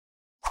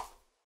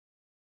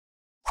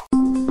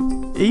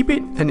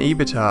EBIT and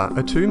EBITDA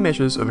are two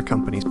measures of a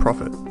company's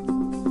profit.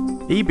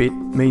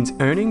 EBIT means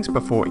earnings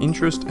before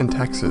interest and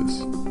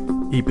taxes.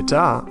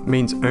 EBITDA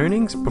means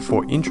earnings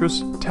before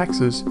interest,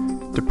 taxes,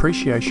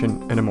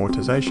 depreciation and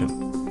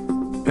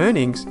amortisation.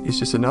 Earnings is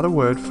just another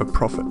word for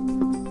profit,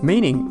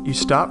 meaning you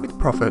start with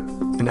profit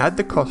and add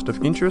the cost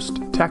of interest,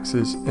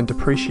 taxes and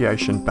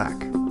depreciation back.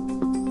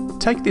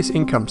 Take this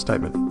income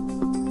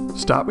statement.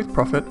 Start with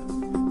profit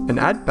and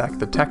add back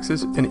the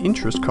taxes and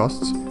interest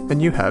costs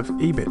and you have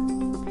EBIT.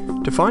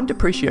 To find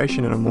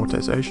depreciation and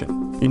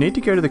amortisation, you need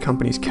to go to the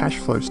company's cash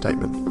flow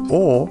statement,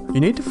 or you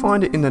need to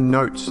find it in the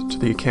notes to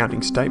the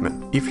accounting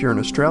statement if you're in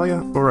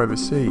Australia or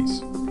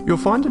overseas. You'll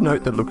find a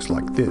note that looks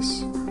like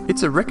this.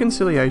 It's a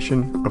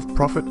reconciliation of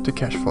profit to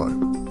cash flow.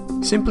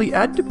 Simply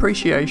add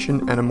depreciation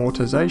and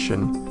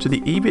amortisation to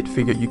the EBIT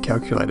figure you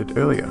calculated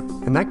earlier,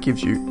 and that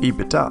gives you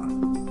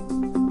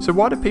EBITDA. So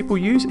why do people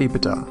use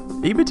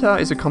EBITDA? EBITDA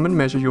is a common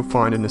measure you'll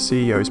find in a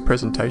CEO's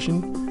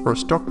presentation or a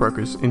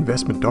stockbroker's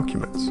investment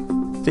documents.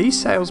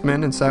 These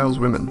salesmen and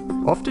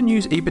saleswomen often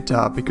use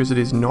EBITDA because it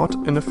is not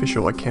an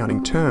official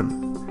accounting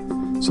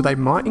term, so they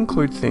might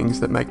include things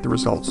that make the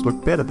results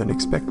look better than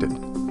expected.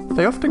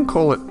 They often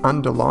call it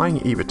underlying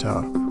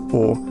EBITDA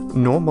or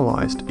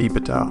normalized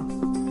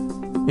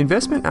EBITDA.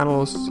 Investment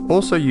analysts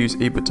also use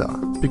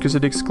EBITDA because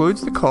it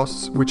excludes the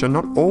costs which are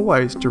not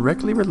always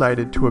directly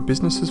related to a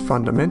business's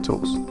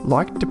fundamentals,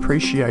 like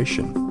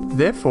depreciation.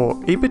 Therefore,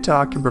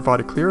 EBITDA can provide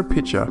a clearer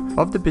picture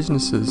of the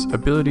business's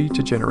ability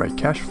to generate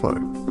cash flow.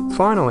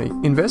 Finally,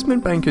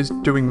 investment bankers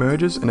doing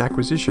mergers and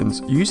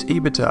acquisitions use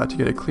EBITDA to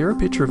get a clearer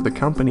picture of the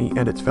company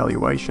and its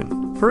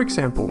valuation. For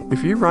example,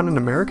 if you run an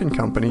American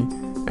company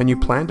and you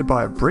plan to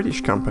buy a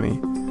British company,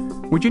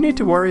 would you need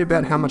to worry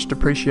about how much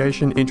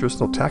depreciation,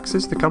 interest or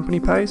taxes the company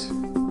pays?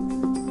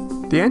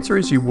 The answer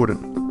is you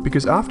wouldn't,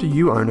 because after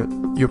you own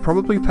it, you'll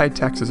probably pay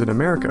taxes in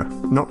America,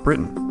 not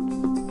Britain.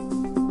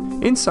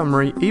 In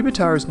summary,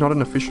 EBITDA is not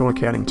an official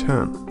accounting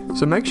term,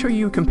 so make sure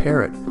you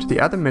compare it to the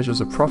other measures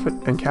of profit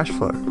and cash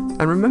flow.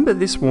 And remember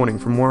this warning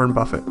from Warren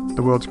Buffett,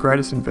 the world's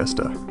greatest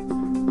investor.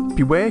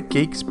 Beware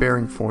geeks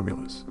bearing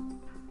formulas.